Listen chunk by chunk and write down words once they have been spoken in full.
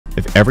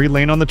If every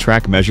lane on the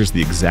track measures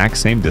the exact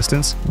same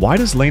distance, why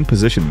does lane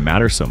position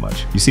matter so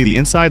much? You see, the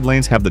inside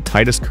lanes have the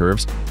tightest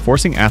curves,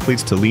 forcing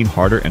athletes to lean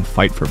harder and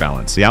fight for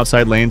balance. The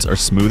outside lanes are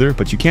smoother,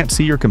 but you can't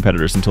see your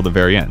competitors until the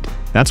very end.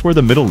 That's where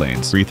the middle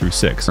lanes, 3 through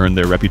 6, earn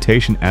their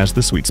reputation as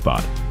the sweet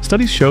spot.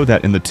 Studies show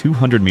that in the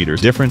 200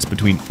 meters, difference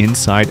between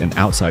inside and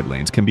outside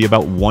lanes can be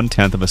about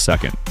 1/10 of a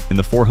second. In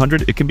the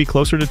 400, it can be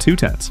closer to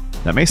 2/10.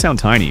 That may sound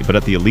tiny, but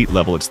at the elite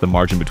level, it's the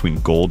margin between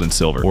gold and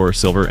silver, or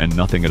silver and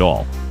nothing at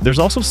all. There's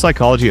also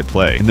psychology at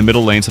play. In the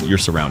middle lanes, you're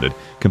surrounded,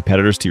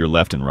 competitors to your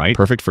left and right,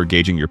 perfect for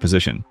gauging your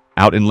position.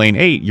 Out in lane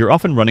 8, you're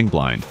often running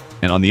blind,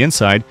 and on the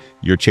inside,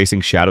 you're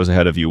chasing shadows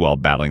ahead of you while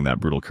battling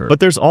that brutal curve. But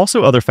there's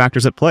also other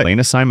factors at play. Lane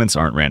assignments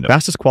aren't random.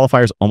 Fastest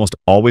qualifiers almost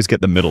always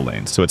get the middle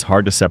lanes, so it's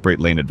hard to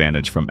separate lane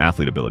advantage from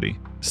athlete ability.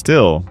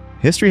 Still,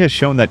 history has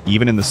shown that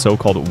even in the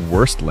so-called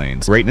worst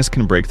lanes, greatness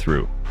can break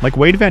through, like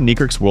Wade Van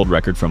Niekerk's world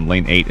record from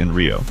lane 8 in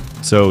Rio.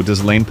 So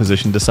does lane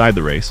position decide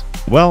the race?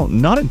 Well,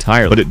 not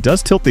entirely, but it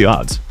does tilt the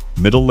odds.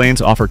 Middle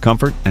lanes offer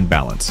comfort and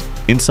balance.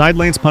 Inside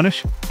lanes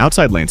punish,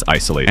 outside lanes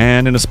isolate.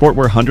 And in a sport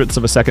where hundredths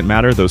of a second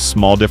matter, those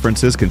small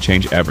differences can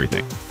change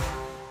everything.